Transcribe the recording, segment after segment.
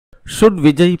Should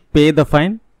Vijay pay the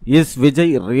fine? Is Vijay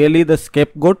really the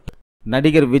scapegoat?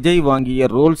 நடிகர் விஜய் வாங்கிய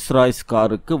Rolls Royce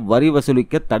காருக்கு வரி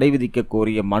வசூலிக்க தடை விதிக்க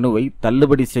கோரிய மனுவை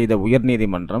தள்ளுபடி செய்த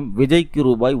உயர்நீதிமன்றம் விஜய்க்கு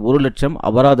ரூபாய் 1 லட்சம்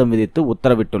அபராதம் விதித்து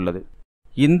உத்தரவிட்டுள்ளது.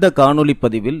 இந்த காணொளி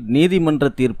பதிவில் நீதிமன்ற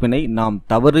தீர்ப்பினை நாம்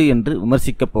தவறு என்று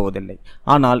விமர்சிக்கப் போவதில்லை.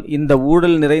 ஆனால் இந்த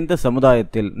ஊழல் நிறைந்த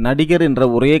சமுதாயத்தில் நடிகர் என்ற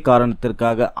ஒரே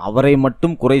காரணத்திற்காக அவரை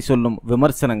மட்டும் குறை சொல்லும்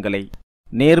விமர்சனங்களை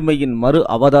நேர்மையின் மறு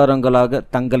அவதாரங்களாக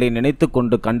தங்களை நினைத்து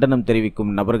கொண்டு கண்டனம் தெரிவிக்கும்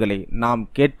நபர்களை நாம்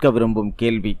கேட்க விரும்பும்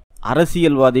கேள்வி: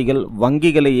 அரசியல்வாதிகள்,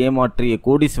 வங்கிகளை ஏமாற்றிய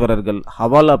கோடீஸ்வரர்கள்,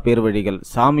 ஹவாலா பேர்வழிகள்,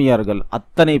 சாமியார்கள்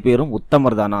அத்தனை பேரும்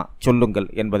உத்தமர்தானா சொல்லுங்கள்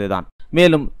என்பதுதான்.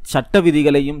 மேலும் சட்ட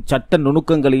விதிகளையும் சட்ட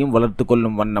நுணுக்கங்களையும் வளர்த்து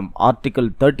கொள்ளும் வண்ணம் article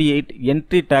 38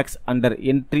 entry tax under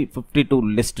entry 52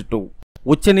 list 2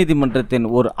 உச்சநீதிமன்றத்தின்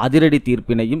ஒரு அதிரடி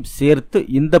தீர்ப்பினையும் சேர்த்து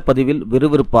இந்த பதிவில்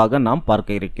விறுவிறுப்பாக நாம்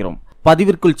பார்க்க இருக்கிறோம்.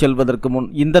 பதிவிற்குள் செல்வதற்கு முன்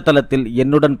இந்த தளத்தில்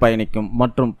என்னுடன் பயணிக்கும்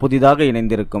மற்றும் புதிதாக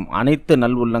இணைந்திருக்கும் அனைத்து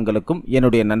நல்வுள்ளங்களுக்கும்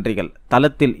என்னுடைய நன்றிகள்.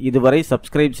 தளத்தில் இதுவரை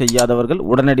சப்ஸ்கிரைப் செய்யாதவர்கள்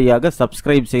உடனடியாக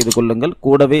சப்ஸ்கிரைப் செய்து கொள்ளுங்கள்.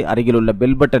 கூடவே அருகிலுள்ள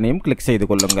பெல் பட்டனையும் கிளிக் செய்து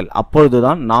கொள்ளுங்கள்.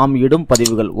 அப்பொழுதுதான் நாம் இடும்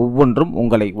பதிவுகள் ஒவ்வொன்றும்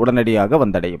உங்களை உடனடியாக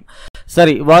வந்தடையும்.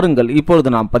 சரி, வாருங்கள்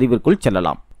இப்பொழுது நாம் பதிவிற்குள்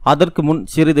செல்லலாம். அதற்கு முன்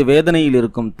சிறிது வேதனையில்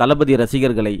இருக்கும் தளபதி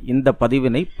ரசிகர்களை இந்த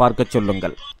பதிவினை பார்க்க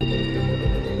சொல்லுங்கள்.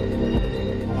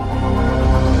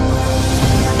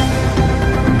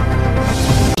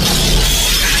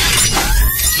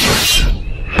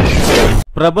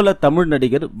 பிரபல தமிழ்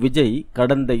நடிகர் விஜய்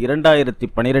கடந்த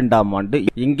 2012ஆம் ஆண்டு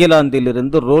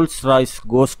இங்கிலாந்திலிருந்து ரோல்ஸ் ராய்ஸ்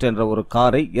கோஸ்ட் என்ற ஒரு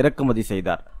காரை இறக்குமதி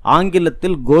செய்தார்.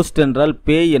 ஆங்கிலத்தில் கோஸ்ட் என்றால்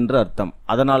பேய் என்று அர்த்தம்.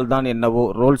 அதனால்தான் என்னவோ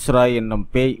ரோல்ஸ் ராய் என்னும்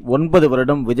பேய் 9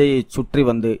 வருடம் விஜயை சுற்றி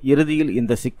வந்து இறுதியில்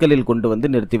இந்த சிக்கலில் கொண்டு வந்து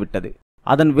நிறுத்திவிட்டது.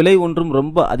 அதன் விலை ஒன்றும்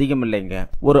ரொம்ப அதிகமில்லைங்க,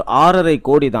 ஒரு 6.5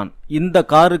 கோடி தான். இந்த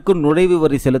காருக்கு நுழைவு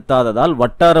வரி செலுத்தாததால்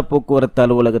வட்டார போக்குவரத்து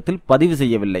அலுவலகத்தில் பதிவு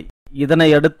செய்யவில்லை.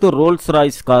 இதனையடுத்து ரோல்ஸ்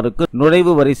ராய்ஸ் காருக்கு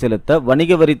நுழைவு வரி செலுத்த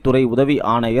வணிக வரித்துறை உதவி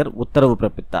ஆணையர் உத்தரவு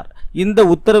பிறப்பித்தார். இந்த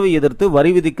உத்தரவை எதிர்த்து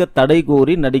வரி விதிக்க தடை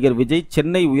கோரி நடிகர் விஜய்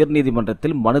சென்னை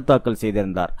உயர்நீதிமன்றத்தில் மனு தாக்கல்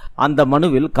செய்திருந்தார். அந்த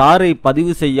மனுவில் காரை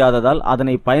பதிவு செய்யாததால்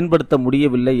அதனை பயன்படுத்த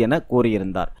முடியவில்லை என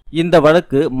கோரியிருந்தார். இந்த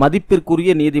வழக்கு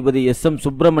மதிப்பிற்குரிய நீதிபதி SM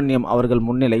சுப்பிரமணியம் அவர்கள்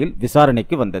முன்னிலையில்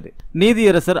விசாரணைக்கு வந்தது.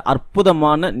 நீதியரசர்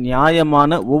அற்புதமான,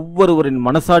 நியாயமான, ஒவ்வொருவரின்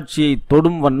மனசாட்சியை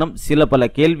தொடும் வண்ணம் சில பல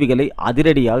கேள்விகளை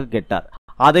அதிரடியாக கேட்டார்.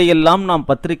 அதையெல்லாம் நாம்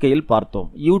பத்திரிகையில் பார்த்தோம்,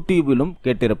 யூடியூபிலும்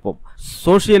கேட்டிருப்போம்,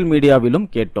 சோசியல் மீடியாவிலும்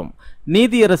கேட்டோம்.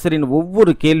 நீதியரசரின்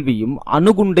ஒவ்வொரு கேள்வியும்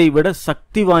அணுகுண்டை விட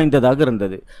சக்தி வாய்ந்ததாக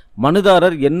இருந்தது.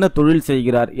 மனுதாரர் என்ன தொழில்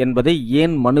செய்கிறார் என்பதை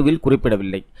ஏன் மனுவில்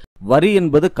குறிப்பிடவில்லை? வரி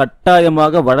என்பது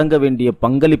கட்டாயமாக வழங்க வேண்டிய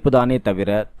பங்களிப்பு தானே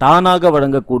தவிர தானாக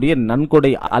வழங்கக்கூடிய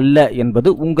நன்கொடை அல்ல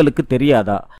என்பது உங்களுக்கு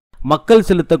தெரியாதா? மக்கள்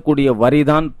செலுத்தக்கூடிய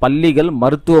வரிதான் பள்ளிகள்,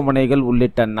 மருத்துவமனைகள்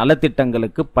உள்ளிட்ட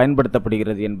நலத்திட்டங்களுக்கு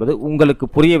பயன்படுத்தப்படுகிறது என்பது உங்களுக்கு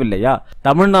புரியவில்லையா?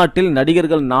 தமிழ்நாட்டில்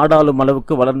நடிகர்கள் நாடாளும்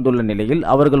அளவுக்கு வளர்ந்துள்ள நிலையில்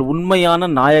அவர்கள் உண்மையான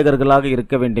நாயகர்களாக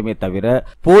இருக்க வேண்டுமே தவிர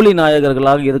போலி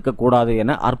நாயகர்களாக இருக்கக்கூடாது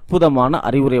என அற்புதமான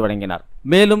அறிவுரை வழங்கினார்.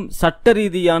 மேலும் சட்ட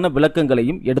ரீதியான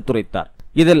விளக்கங்களையும் எடுத்துரைத்தார்.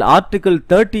 இதில் ஆர்டிகல்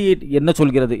 38 என்ன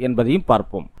சொல்கிறது என்பதையும்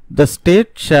பார்ப்போம். The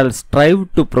state shall strive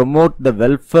to promote the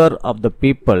welfare of the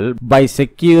people by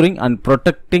securing and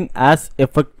protecting as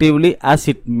effectively as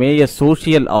it may a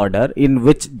social order in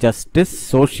which justice,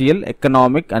 social,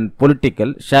 economic and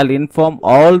political shall inform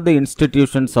all the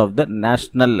institutions of the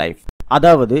national life.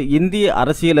 அதாவது இந்திய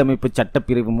அரசியலமைப்பு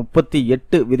சட்டப்பிரிவு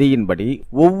 38 விதியின்படி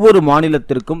ஒவ்வொரு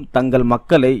மாநிலத்திற்கும் தங்கள்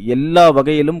மக்களை எல்லா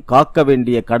வகையிலும் காக்க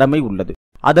வேண்டிய கடமை உள்ளது.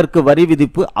 அதற்கு வரி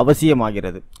விதிப்பு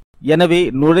அவசியமாகிறது. எனவே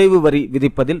நுழைவு வரி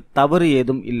விதிப்பதில் தவறு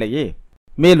ஏதும் இல்லையே.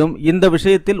 மேலும் இந்த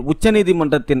விஷயத்தில்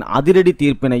உச்சநீதிமன்றத்தின் அதிரடி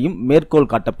தீர்ப்பினையும்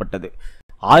மேற்கோள் காட்டப்பட்டது.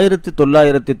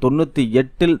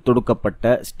 1998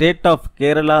 தொடுக்கப்பட்ட state of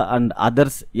Kerala and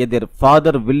others எதிர்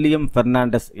ஃபாதர் வில்லியம்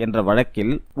பெர்னாண்டஸ் என்ற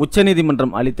வழக்கில்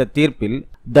உச்சநீதிமன்றம் அளித்த தீர்ப்பில்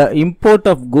The import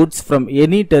of goods from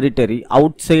any territory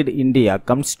outside India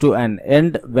comes to an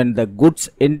end when the goods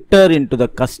enter into the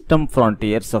custom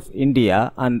frontiers of India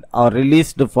and are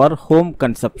released for home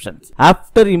consumption.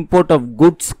 After import of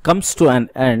goods comes to an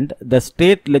end, the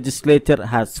state legislature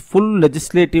has full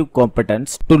legislative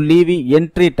competence to levy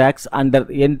entry tax under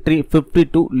entry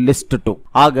 52 list 2.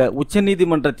 ஆக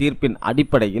உச்சநீதிமன்ற தீர்ப்பின்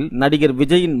அடிப்படையில் நடிகர்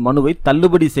விஜயின் மனுவை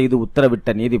தள்ளுபடி செய்து உத்தரவிட்ட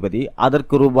நீதிபதி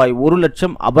அதற்கு ரூபாய் 1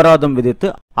 லட்சம் அபராதம் விதித்து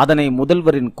அதனை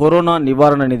முதல்வரின் கொரோனா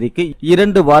நிவாரண நிதிக்கு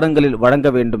 2 வாரங்களில் வழங்க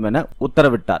வேண்டும் என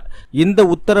உத்தரவிட்டார். இந்த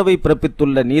உத்தரவை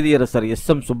பிறப்பித்துள்ள நீதியரசர்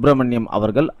SM சுப்பிரமணியம்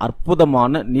அவர்கள்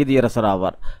அற்புதமான நீதியரசர்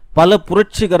ஆவார். பல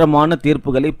புரட்சிகரமான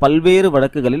தீர்ப்புகளை பல்வேறு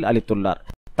வழக்குகளில் அளித்துள்ளார்.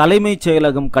 தலைமைச்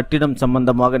செயலகம் கட்டிடம்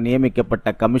சம்பந்தமாக நியமிக்கப்பட்ட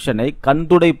கமிஷனை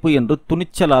கண்துடைப்பு என்று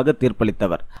துணிச்சலாக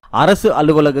தீர்ப்பளித்தவர். அரசு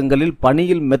அலுவலகங்களில்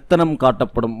பணியில் மெத்தனம்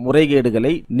காட்டப்படும்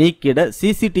முறைகேடுகளை நீக்கிட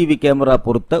சிசிடிவி கேமரா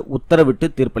பொருத்த உத்தரவிட்டு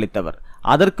தீர்ப்பளித்தவர்.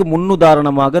 அதற்கு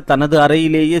முன்னுதாரணமாக தனது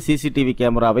அறையிலேயே சிசிடிவி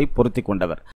கேமராவை பொருத்தி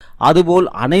கொண்டவர். அதுபோல்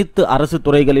அனைத்து அரசு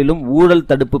துறைகளிலும் ஊழல்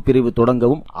தடுப்பு பிரிவு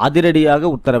தொடங்கவும் அதிரடியாக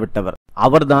உத்தரவிட்டவர்.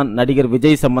 அவர்தான் நடிகர்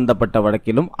விஜய் சம்பந்தப்பட்ட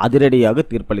வழக்கிலும் அதிரடியாக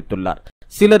தீர்ப்பளித்துள்ளார்.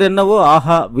 சிலர் என்னவோ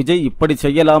ஆஹா விஜய் இப்படி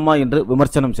செய்யலாமா என்று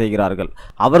விமர்சனம் செய்கிறார்கள்.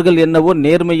 அவர்கள் என்னவோ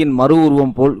நேர்மையின் மறு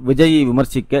உருவம் போல் விஜயை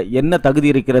விமர்சிக்க என்ன தகுதி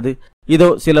இருக்கிறது? இதோ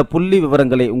சில புள்ளி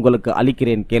விவரங்களை உங்களுக்கு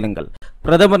அளிக்கிறேன், கேளுங்கள்.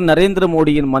 பிரதமர் நரேந்திர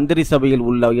மோடியின் மந்திரி சபையில்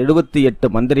உள்ள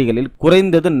 78 மந்திரிகளில்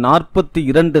குறைந்தது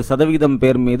 42%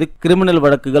 பேர் மீது கிரிமினல்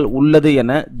வழக்குகள் உள்ளது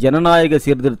என ஜனநாயக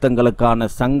சீர்திருத்தங்களுக்கான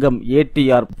சங்கம்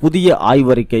ATR புதிய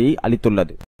ஆய்வறிக்கையை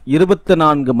அளித்துள்ளது.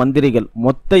 24 மந்திரிகள்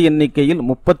மொத்த எண்ணிக்கையில்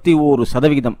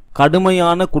 31%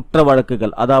 கடுமையான குற்ற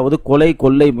வழக்குகள், அதாவது கொலை,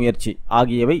 கொள்ளை முயற்சி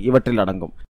ஆகியவை இவற்றில்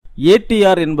அடங்கும்.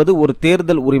 ATR என்பது ஒரு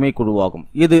தேர்தல் உரிமை குழுவாகும்.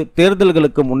 இது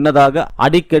தேர்தல்களுக்கு முன்னதாக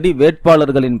அடிக்கடி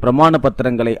வேட்பாளர்களின் பிரமாண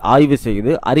பத்திரங்களை ஆய்வு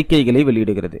செய்து அறிக்கைகளை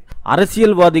வெளியிடுகிறது.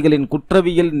 அரசியல்வாதிகளின்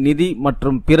குற்றவியல், நிதி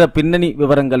மற்றும் பிற பின்னணி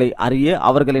விவரங்களை அறிய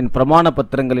அவர்களின் பிரமாண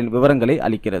பத்திரங்களின் விவரங்களை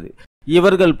அளிக்கிறது.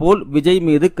 இவர்கள் போல் விஜய்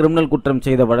மீது கிரிமினல் குற்றம்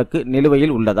செய்த வழக்கு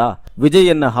நிலுவையில் உள்ளதா? விஜய்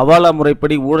என்ன ஹவாலா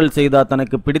முறைப்படி ஊழல் செய்தா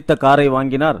தனக்கு பிடித்த காரை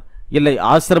வாங்கினார்? இல்லை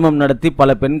ஆசிரமம் நடத்தி பல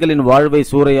பெண்களின் வாழ்வை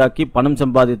சூறையாக்கி பணம்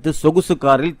சம்பாதித்து சொகுசு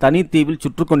காரில் தனித்தீவில்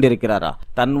சுற்று கொண்டிருக்கிறாரா?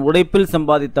 தன் உழைப்பில்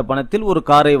சம்பாதித்த பணத்தில் ஒரு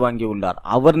காரை வாங்கியுள்ளார்.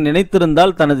 அவர்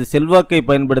நினைத்திருந்தால் தனது செல்வாக்கை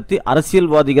பயன்படுத்தி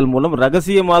அரசியல்வாதிகள் மூலம்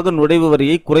ரகசியமாக நுழைவு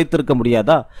வரியை குறைத்திருக்க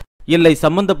முடியாதா? இல்லை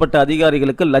சம்பந்தப்பட்ட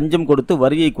அதிகாரிகளுக்கு லஞ்சம் கொடுத்து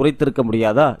வரியை குறைத்திருக்க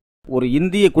முடியாதா? ஒரு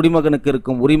இந்திய குடிமகனுக்கு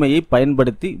இருக்கும் உரிமையை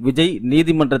பயன்படுத்தி விஜய்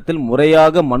நீதிமன்றத்தில்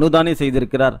முறையாக மனுதானே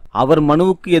செய்திருக்கிறார். அவர்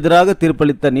மனுவுக்கு எதிராக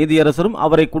தீர்ப்பளித்த நீதியரசரும்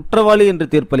அவரை குற்றவாளி என்று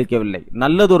தீர்ப்பளிக்கவில்லை,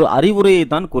 நல்லதொரு அறிவுரையை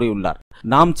தான் கூறியுள்ளார்.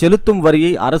 நாம் செலுத்தும்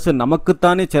வரியை அரசு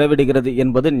நமக்குத்தானே செலவிடுகிறது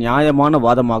என்பது நியாயமான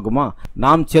வாதமாகுமா?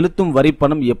 நாம் செலுத்தும் வரி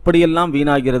பணம் எப்படியெல்லாம்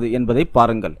வீணாகிறது என்பதை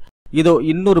பாருங்கள். இதோ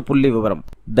இன்னொரு புள்ளி விவரம்.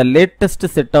 The latest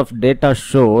set of data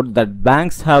showed that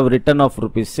banks have written off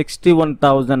rupees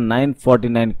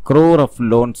 61,949 crore of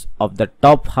loans of the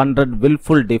top 100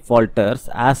 willful defaulters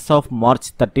as of March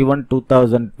 31,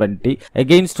 2020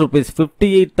 against rupees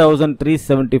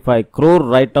 58,375 crore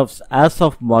write-offs as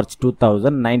of March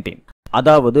 2019.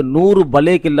 அதாவது 100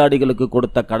 பலே கில்லாடிகளுக்கு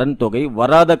கொடுத்த கடன் தொகை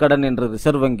வராத கடன் என்று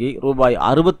ரிசர்வ் வங்கி ரூபாய்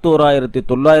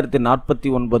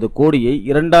 61,949 கோடியை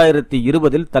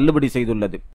 2020 தள்ளுபடி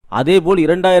செய்துள்ளது. அதேபோல்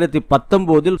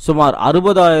 2019 சுமார்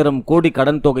 60,000 கோடி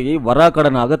கடன் தொகையை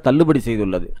வராக்கடனாக தள்ளுபடி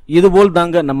செய்துள்ளது. இதுபோல்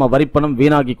தாங்க நம்ம வரிப்பணம்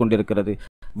வீணாகி கொண்டிருக்கிறது.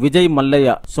 விஜய்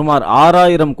மல்லையா சுமார்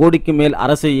 6,000 கோடிக்கு மேல்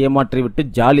அரசை ஏமாற்றிவிட்டு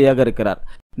ஜாலியாக இருக்கிறார்.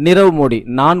 நிரவ் மோடி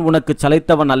நான் உனக்கு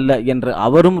சளைத்தவன் அல்ல என்று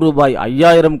அவரும் ரூபாய்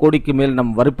 5,000 கோடிக்கு மேல்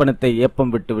நம் வரிப்பணத்தை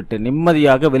ஏப்பம் விட்டுவிட்டு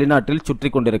நிம்மதியாக வெளிநாட்டில்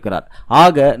சுற்றி கொண்டிருக்கிறார்.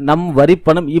 ஆக நம்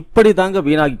வரிப்பணம் இப்படி தாங்க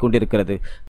வீணாகி கொண்டிருக்கிறது.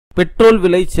 பெட்ரோல்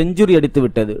விலை செஞ்சுரி அடித்து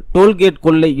விட்டது. டோல்கேட்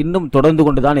கொள்ளை இன்னும் தொடர்ந்து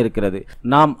கொண்டுதான் இருக்கிறது.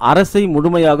 நாம் அரசை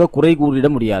முழுமையாக குறை கூறிட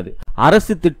முடியாது.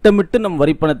 அரசு திட்டமிட்டு நம்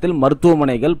வரிப்பணத்தில்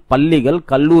மருத்துவமனைகள், பள்ளிகள்,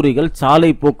 கல்லூரிகள், சாலை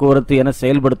போக்குவரத்து என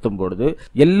செயல்படுத்தும் பொழுது,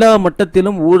 எல்லா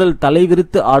மட்டத்திலும் ஊழல்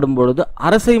தலைவிரித்து ஆடும் பொழுது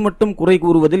அரசை மட்டும் குறை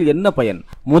கூறுவதில் என்ன பயன்?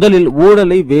 முதலில்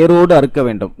ஊழலை வேரோடு அறுக்க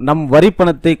வேண்டும். நம்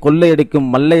வரிப்பணத்தை கொள்ளையடிக்கும்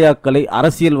மல்லையாக்களை,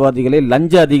 அரசியல்வாதிகளை,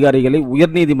 லஞ்ச அதிகாரிகளை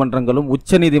உயர்நீதிமன்றங்களும்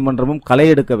உச்ச நீதிமன்றமும்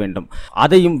களையெடுக்க வேண்டும்.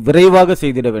 அதையும் விரைவாக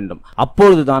செய்திட வேண்டும்.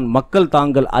 அப்பொழுதுதான் மக்கள்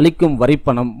தாங்கள் அளிக்கும்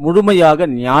வரிப்பணம் முழுமையாக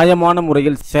நியாயமான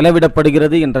முறையில்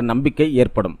செலவிடப்படுகிறது என்ற நம்பிக்கை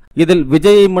ஏற்படும். இதில்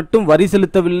விஜயை மட்டும் வரி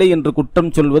செலுத்தவில்லை என்று குற்றம்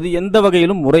சொல்வது எந்த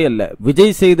வகையிலும் முறையல்ல.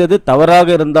 விஜய் செய்தது தவறாக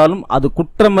இருந்தாலும் அது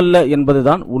குற்றமல்ல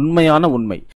என்பதுதான் உண்மையான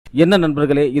உண்மை. என்ன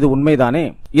நண்பர்களே, இது உண்மைதானே?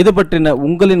 இது பற்றின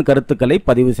உங்களின் கருத்துக்களை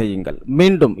பதிவு செய்யுங்கள்.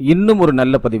 மீண்டும் இன்னும் ஒரு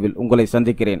நல்ல பதிவில் உங்களை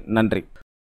சந்திக்கிறேன். நன்றி.